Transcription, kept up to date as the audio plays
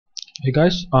Hey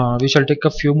guys, we shall take a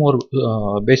few more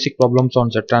basic problems on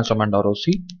Z transform and ROC.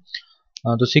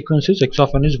 The sequence is x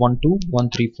of n is 1, 2, 1,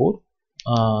 3, 4.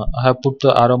 I have put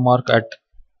the arrow mark at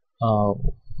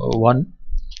 1.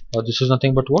 This is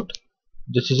nothing but what?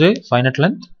 This is a finite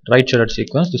length right shaded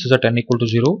sequence. This is at n equal to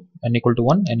 0, n equal to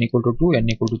 1, n equal to 2, n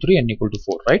equal to 3, n equal to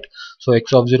 4, right? So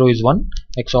x of 0 is 1,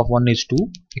 x of 1 is 2,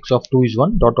 x of 2 is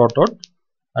 1, dot dot dot,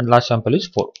 and last sample is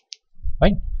 4.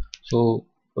 Fine. So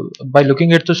by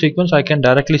looking at the sequence, I can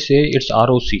directly say it's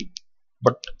ROC,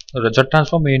 but Z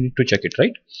transform we need to check it,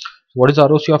 right? So what is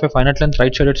ROC of a finite length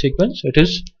right shaded sequence? It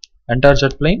is entire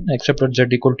Z plane except at Z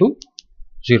equal to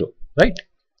 0, right?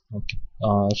 Okay.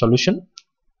 Solution.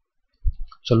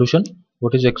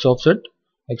 What is x of Z?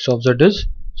 X of Z is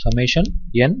summation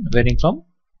n varying from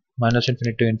minus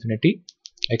infinity to infinity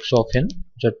x of n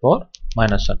z power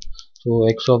minus n. So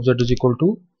x of Z is equal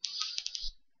to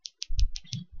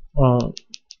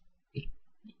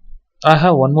I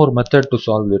have one more method to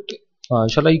solve it.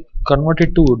 Shall I convert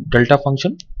it to delta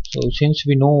function? So since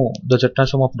we know the Z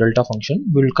transform of delta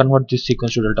function, we will convert this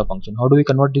sequence to delta function. How do we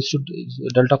convert this to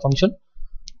delta function?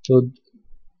 So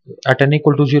at n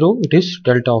equal to 0, it is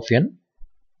delta of n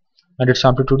and its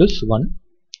amplitude is 1,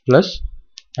 plus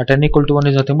at n equal to 1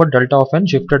 is nothing but delta of n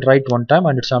shifted right one time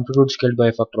and its amplitude scaled by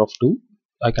a factor of 2.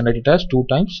 I can write it as 2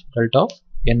 times delta of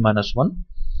n minus 1,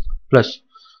 plus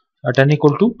at n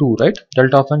equal to 2, right,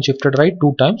 delta of n shifted right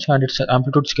 2 times and its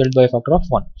amplitude scaled by a factor of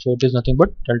 1, so it is nothing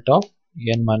but delta of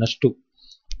n minus 2,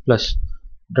 plus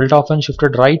delta of n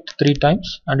shifted right 3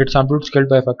 times and its amplitude scaled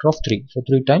by a factor of 3, so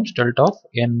 3 times delta of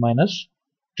n minus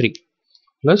 3,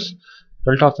 plus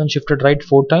delta of n shifted right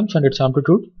 4 times and its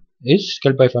amplitude is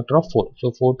scaled by a factor of 4,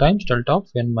 so 4 times delta of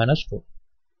n minus 4.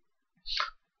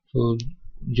 So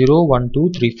 0 1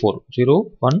 2 3 4,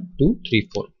 0 1 2 3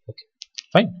 4. Okay,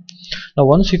 fine. Now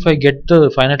once if I get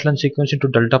the finite length sequence into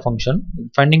delta function,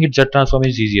 finding its Z transform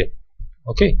is easier.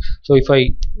 Okay, so if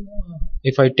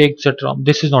I take Z transform,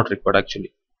 this is not required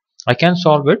actually. I can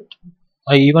solve it.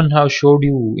 I even have showed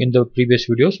you in the previous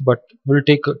videos, but we'll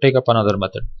take up another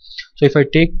method. So if I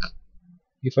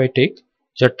take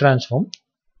Z transform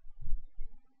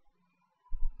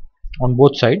on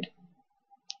both sides,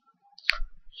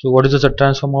 so what is the Z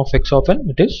transform of x of n?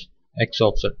 It is x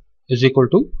of z is equal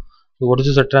to, so what is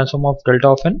the Z transform of delta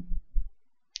of n?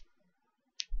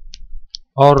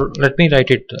 Or let me write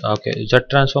it. Okay, Z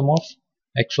transform of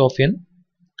x of n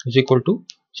is equal to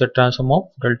Z transform of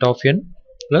delta of n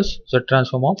plus Z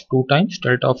transform of 2 times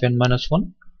delta of n minus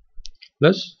 1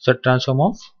 plus Z transform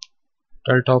of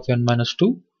delta of n minus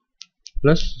 2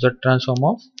 plus Z transform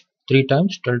of 3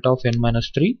 times delta of n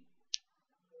minus 3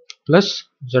 plus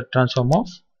Z transform of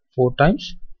 4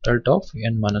 times delta of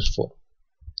n minus 4.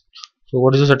 So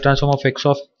what is the Z transform of x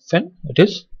of n? It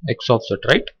is x of z,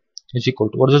 right, is equal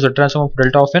to, what is the Z transform of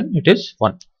delta of n? It is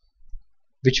 1,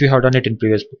 which we have done it in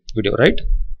previous video, right,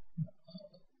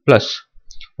 plus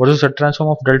what is the Z transform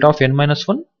of delta of n minus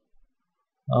 1?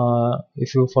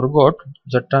 If you forgot,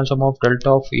 Z transform of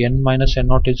delta of n minus n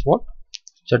naught is what?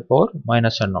 Z power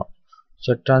minus n naught.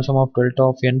 Z transform of delta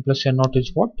of n plus n naught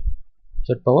is what?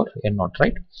 Z power n naught,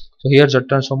 right? So here Z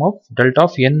transform of delta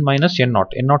of n minus n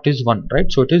naught is 1, right?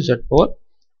 So it is Z power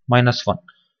minus 1,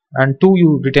 and 2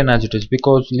 you retain as it is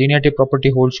because linearity property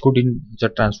holds good in Z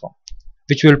transform,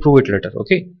 which we will prove it later.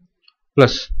 Okay,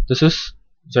 plus this is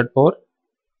Z power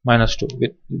minus 2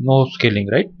 with no scaling,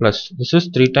 right, plus this is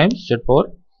 3 times Z power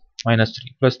minus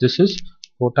 3 plus this is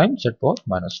 4 times Z power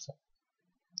minus 4.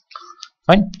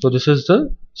 Fine. So this is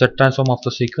the Z transform of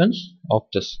the sequence of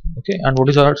this. Okay, and what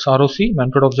is our ROC?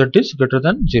 Magnitude of Z is greater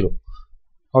than 0.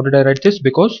 How did I write this?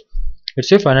 Because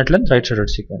it's a finite length right shaded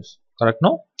sequence. Correct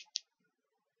now?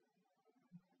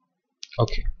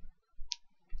 Okay.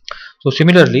 So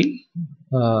similarly,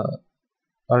 I'll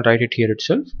write it here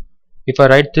itself. If I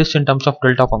write this in terms of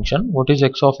delta function, what is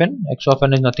x of n? X of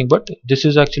n is nothing but, this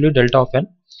is actually delta of n.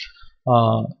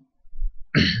 I'll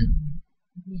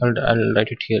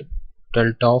write it here,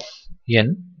 delta of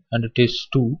n, and it is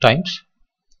 2 times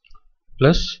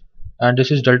plus, and this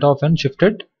is delta of n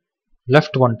shifted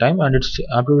left one time and its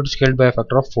amplitude is scaled by a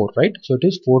factor of 4, right? So it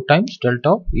is 4 times delta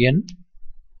of n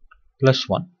plus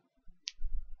 1,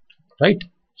 right?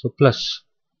 So plus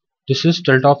this is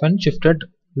delta of n shifted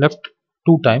left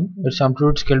 2 times, its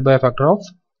amplitude scaled by a factor of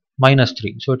minus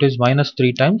 3, so it is minus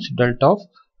 3 times delta of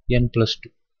n plus 2,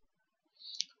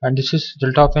 and this is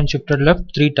delta of n shifted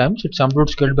left 3 times, its amplitude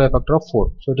scaled by a factor of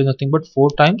 4, so it is nothing but 4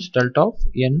 times delta of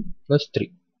n plus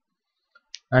 3,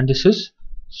 and this is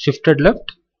shifted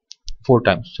left 4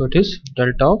 times, so it is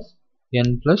delta of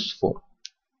n plus 4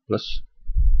 plus.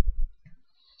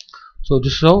 So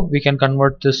this is how we can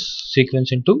convert this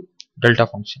sequence into delta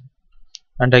function.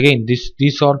 And again, these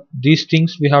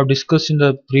things we have discussed in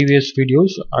the previous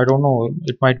videos. I don't know,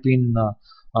 it might be in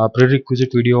a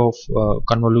prerequisite video of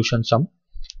convolution sum,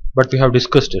 but we have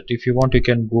discussed it. If you want, you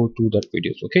can go to that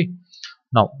videos. Okay,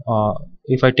 now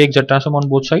if I take Z transform on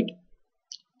both side,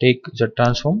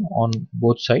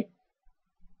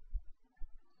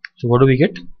 so what do we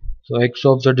get? So x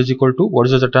of z is equal to, what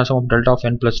is the Z transform of delta of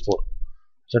n plus 4?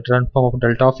 Z transform of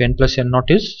delta of n plus n naught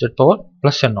is z power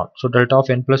plus n naught. So delta of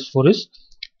n plus 4 is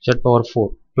z power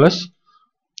 4 plus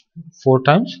 4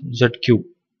 times z cube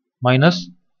minus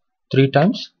 3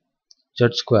 times z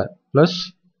square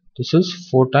plus this is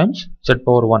 4 times z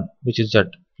power 1, which is z,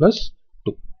 plus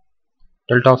 2.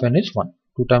 Delta of n is 1.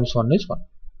 2 times 1 is 1.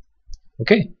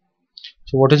 Okay.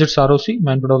 So what is its ROC?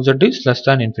 Magnitude of z is less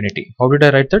than infinity. How did I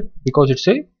write that? Because it's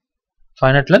a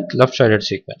finite length left sided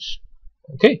sequence.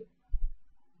 Okay.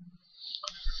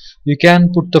 You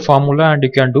can put the formula and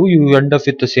you end up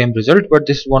with the same result, but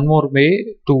this is one more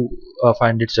way to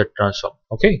find its Z transform.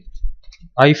 Okay.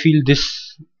 I feel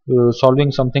this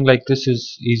solving something like this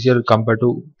is easier compared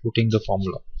to putting the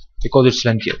formula because it's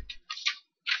lengthier.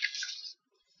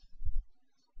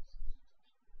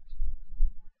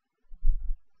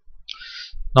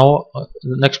 Now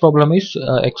the next problem is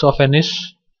x of n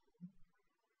is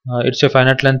it's a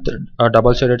finite length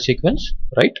double sided sequence,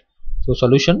 right? So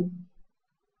solution,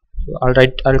 so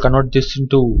I'll convert this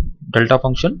into delta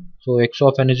function. So x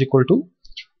of n is equal to,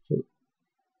 so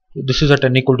this is at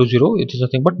n equal to 0, it is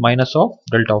nothing but minus of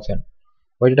delta of n.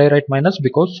 Why did I write minus?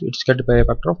 Because it's get by a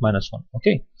factor of minus 1.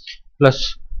 Okay,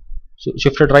 plus, so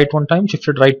shifted right one time,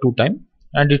 shifted right two time,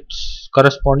 and its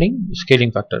corresponding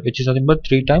scaling factor, which is nothing but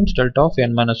 3 times delta of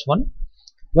n minus 1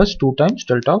 plus 2 times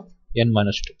delta of n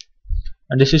minus 2.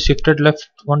 And this is shifted left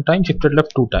one time, shifted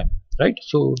left two time, right?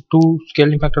 So 2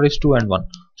 scaling factor is 2 and 1.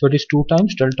 So it is 2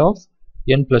 times delta of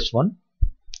n plus 1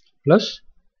 plus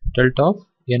delta of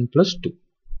n plus 2,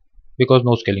 because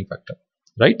no scaling factor,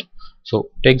 right? So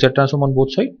take Z transform on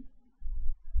both sides.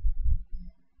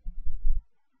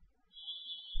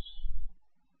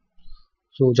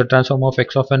 So Z transform of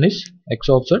x of n is x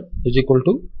of z is equal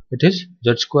to, it is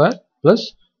z square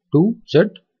plus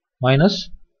 2z minus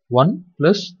 1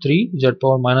 plus 3 z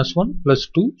power minus 1 plus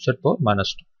 2 z power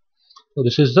minus 2. So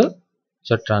this is the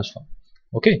Z transform.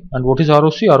 Okay, and what is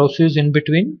ROC? ROC is in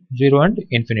between 0 and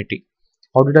infinity.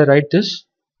 How did I write this?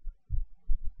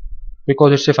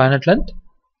 Because it's a finite length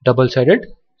double sided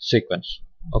sequence.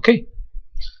 Okay,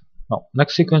 now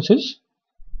next sequence is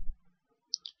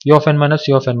u of n minus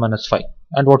u of n minus 5.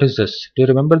 And what is this? Do you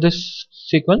remember this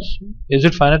sequence? Is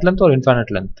it finite length or infinite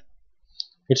length?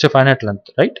 It's a finite length,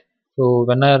 right? So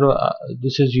whenever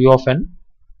this is u of n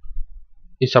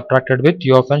is subtracted with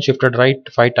u of n shifted right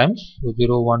 5 times. So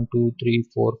 0, 1, 2, 3,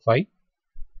 4, 5.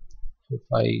 So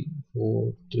 5,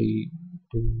 4, 3,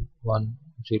 2, 1,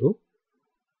 0.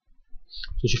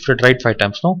 So shifted right 5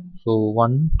 times now. So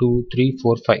 1, 2, 3,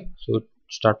 4, 5. So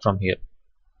start from here.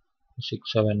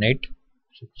 6, 7, 8,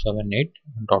 6, 7, 8,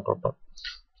 and dot dot dot.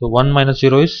 So 1 minus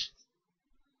 0 is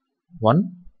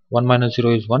 1. 1 minus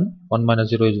 0 is 1, 1 minus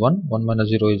 0 is 1, 1 minus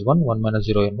 0 is 1, 1 minus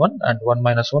 0 is 1, and 1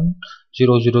 minus 1,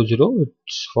 0, 0, 0,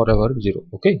 it's forever 0.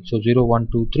 Okay, so 0, 1,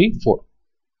 2, 3, 4.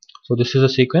 So this is a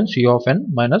sequence u of n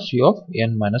minus u of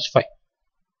n minus 5.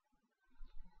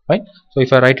 Right? So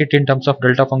if I write it in terms of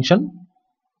delta function,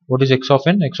 what is x of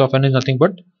n? X of n is nothing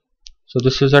but, so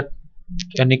this is at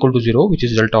n equal to 0, which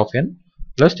is delta of n,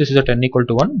 plus this is at n equal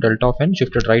to 1, delta of n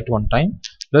shifted right one time,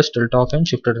 plus delta of n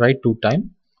shifted right two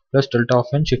time, plus delta of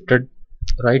n shifted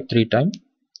right 3 time,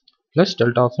 plus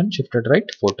delta of n shifted right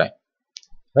 4 time,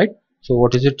 right? So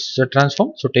what is its Z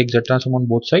transform? So take Z transform on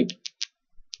both sides.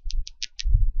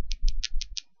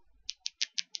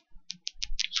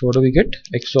 So what do we get?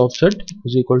 X of z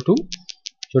is equal to,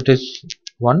 so it is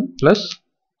 1 plus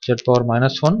z power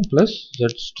minus 1 plus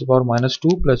z power minus 2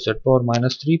 plus z power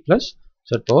minus 3 plus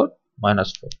z power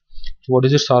minus 4. So what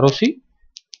is its ROC?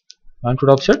 Magnitude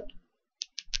of z.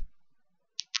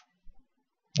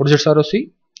 What is its ROC?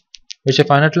 It's a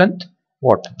finite length,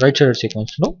 what? Right sided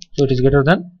sequence, no? So it is greater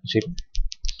than 0.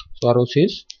 So ROC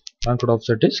is, magnitude of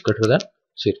z is greater than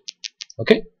 0.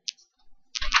 Okay.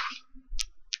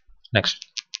 Next.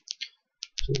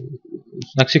 So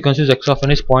next sequence is x of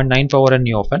n is 0.9 power n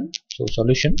u of n. So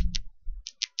solution.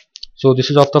 So this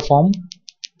is of the form,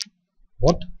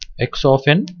 what? X of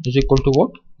n is equal to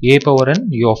what? A power n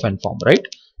u of n form, right?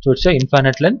 So it's a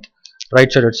infinite length right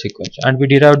sided sequence, and we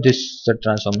derived this Z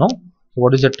transform now. So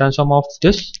what is the transform of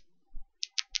this?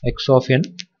 X of n,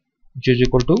 which is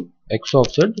equal to x of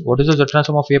z. What is the Z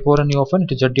transform of a power n u of n?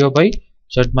 It is z divided by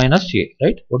z minus a,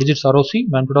 right? What is its ROC?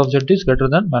 Magnitude of z is greater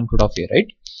than magnitude of a, right?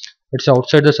 it's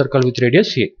outside the circle with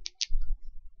radius a.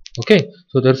 Okay,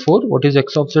 so therefore what is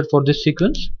x of z for this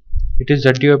sequence? It is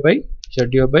z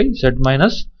divided by z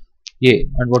minus a,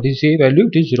 and what is a value?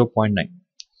 It is 0.9.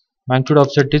 Magnitude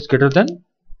of z is greater than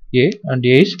a and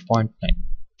a is 0.9.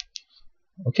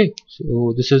 Okay,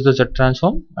 so this is the z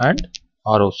transform and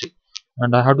ROC,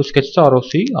 and I have to sketch the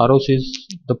ROC. ROC is,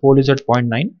 the pole is at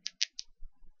 0.9.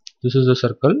 This is the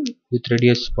circle with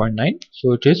radius 0.9,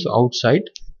 so it is outside.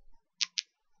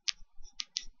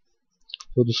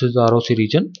 So this is the ROC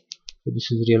region. So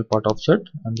this is real part of z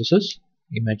and this is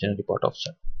imaginary part of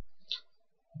z.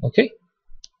 Okay.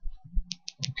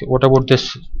 Okay, what about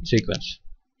this sequence?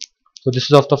 So this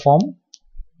is of the form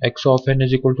x of n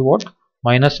is equal to what?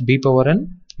 Minus b power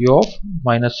n u of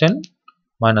minus n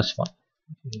minus 1.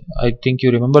 I think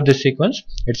you remember this sequence.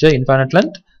 It's a infinite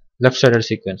length left sided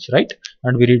sequence, right?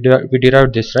 And we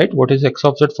derived this, right? What is x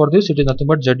of z for this? It is nothing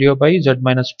but z divided by z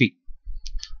minus p.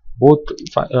 Both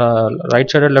right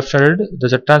sided, left sided, the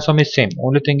z transform is same.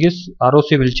 Only thing is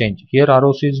ROC will change. Here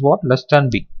ROC is what? Less than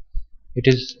b. It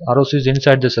is ROC is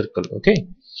inside the circle. Okay.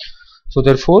 So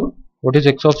therefore, what is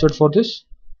x of z for this?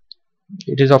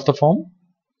 It is of the form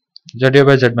z divided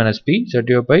by z minus b, z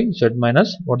divided by z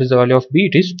minus, what is the value of b?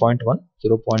 It is 0.1,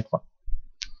 0.1,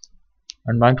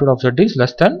 and magnitude of z is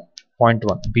less than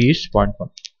 0.1, b is 0.1.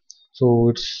 So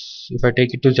it's, if I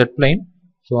take it to z plane,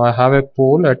 so I have a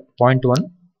pole at 0.1,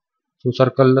 so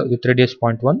circle with radius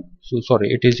 0.1, so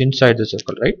sorry, it is inside the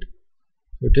circle, right?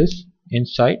 It is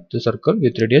inside the circle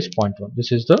with radius 0.1.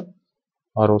 This is the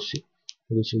ROC.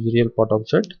 So this is the real part of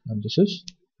z and this is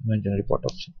imaginary part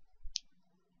of z.